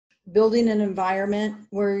building an environment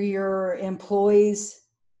where your employees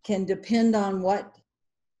can depend on what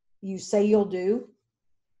you say you'll do,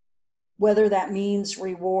 whether that means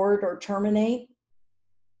reward or terminate,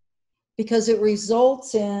 because it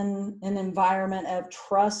results in an environment of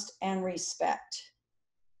trust and respect.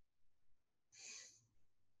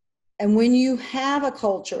 And when you have a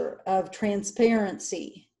culture of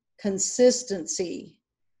transparency, consistency,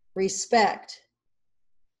 respect,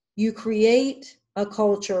 you create a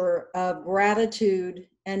culture of gratitude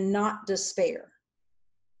and not despair.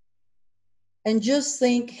 And just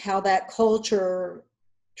think how that culture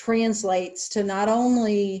translates to not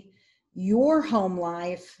only your home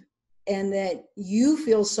life and that you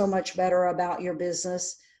feel so much better about your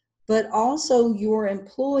business, but also your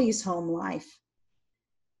employees' home life.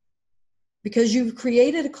 Because you've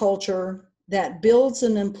created a culture that builds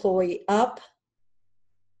an employee up.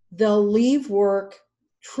 They'll leave work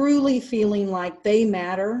truly feeling like they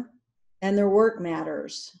matter and their work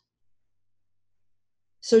matters.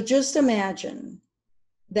 So just imagine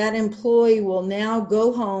that employee will now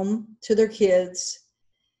go home to their kids,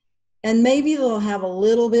 and maybe they'll have a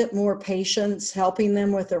little bit more patience helping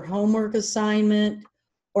them with their homework assignment,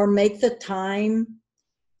 or make the time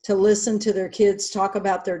to listen to their kids talk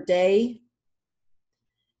about their day.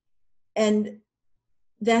 And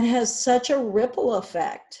that has such a ripple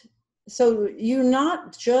effect. So you're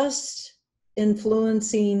not just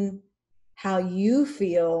influencing how you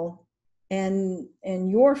feel and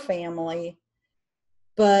your family,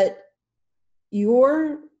 but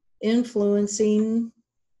you're influencing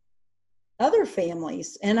other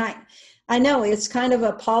families. And I know it's kind of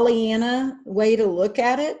a Pollyanna way to look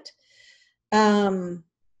at it.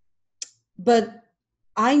 But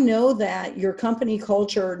I know that your company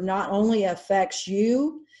culture not only affects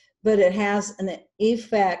you, but it has an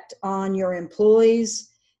effect on your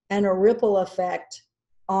employees and a ripple effect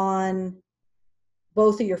on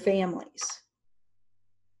both of your families.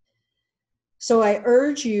 So I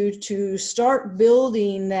urge you to start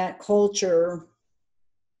building that culture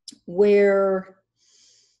where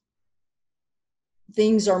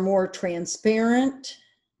things are more transparent,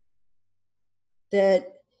 that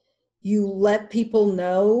you let people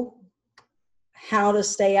know how to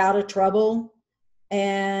stay out of trouble,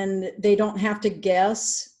 and they don't have to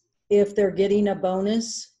guess if they're getting a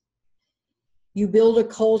bonus. You build a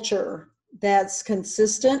culture that's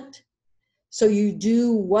consistent, so you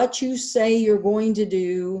do what you say you're going to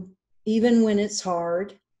do, even when it's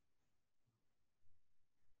hard.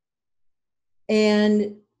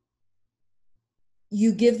 And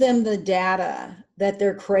you give them the data that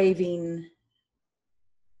they're craving.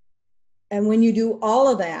 And when you do all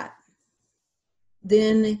of that,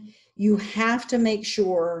 then you have to make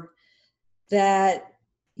sure that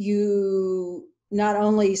you not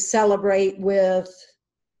only celebrate with,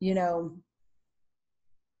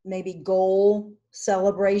 maybe goal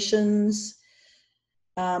celebrations,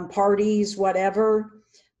 parties, whatever,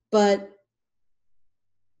 but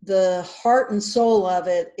the heart and soul of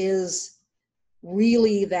it is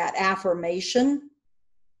really that affirmation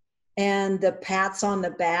and the pats on the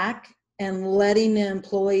back and letting the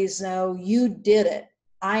employees know you did it.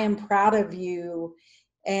 I am proud of you,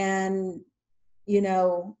 and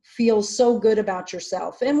feel so good about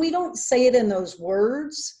yourself. And we don't say it in those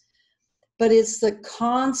words, but it's the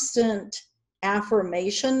constant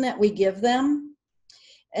affirmation that we give them.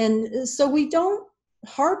 And so we don't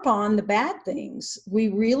harp on the bad things. We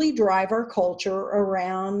really drive our culture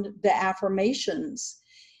around the affirmations.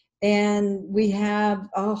 And we have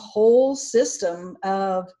a whole system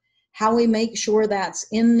of how we make sure that's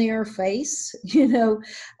in their face,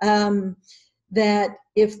 that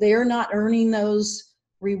if they're not earning those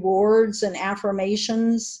rewards and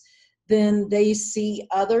affirmations, then they see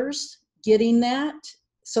others getting that,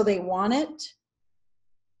 so they want it.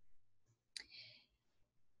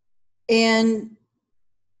 And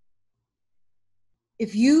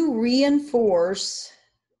if you reinforce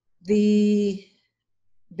the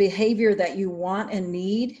behavior that you want and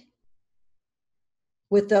need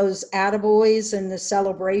with those attaboys and the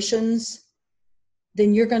celebrations,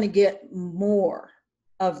 then you're going to get more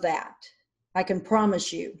of that. I can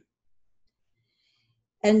promise you.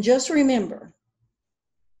 And just remember,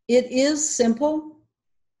 it is simple,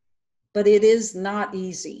 but it is not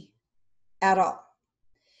easy at all.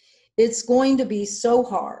 It's going to be so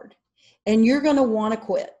hard, and you're going to want to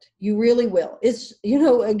quit. You really will. It's,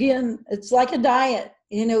 again, it's like a diet.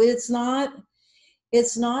 It's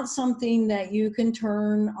not something that you can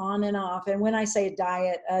turn on and off. And when I say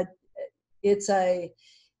diet,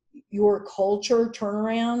 your culture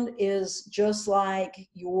turnaround is just like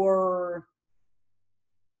your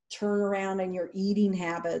turnaround in your eating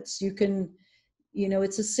habits. You can,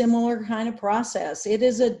 it's a similar kind of process. It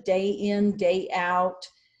is a day in, day out,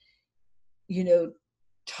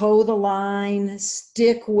 toe the line,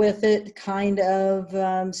 stick with it kind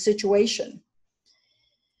of situation.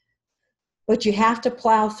 But you have to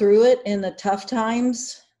plow through it in the tough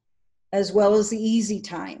times as well as the easy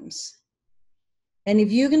times. And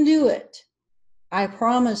if you can do it, I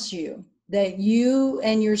promise you that you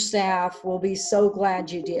and your staff will be so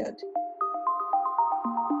glad you did.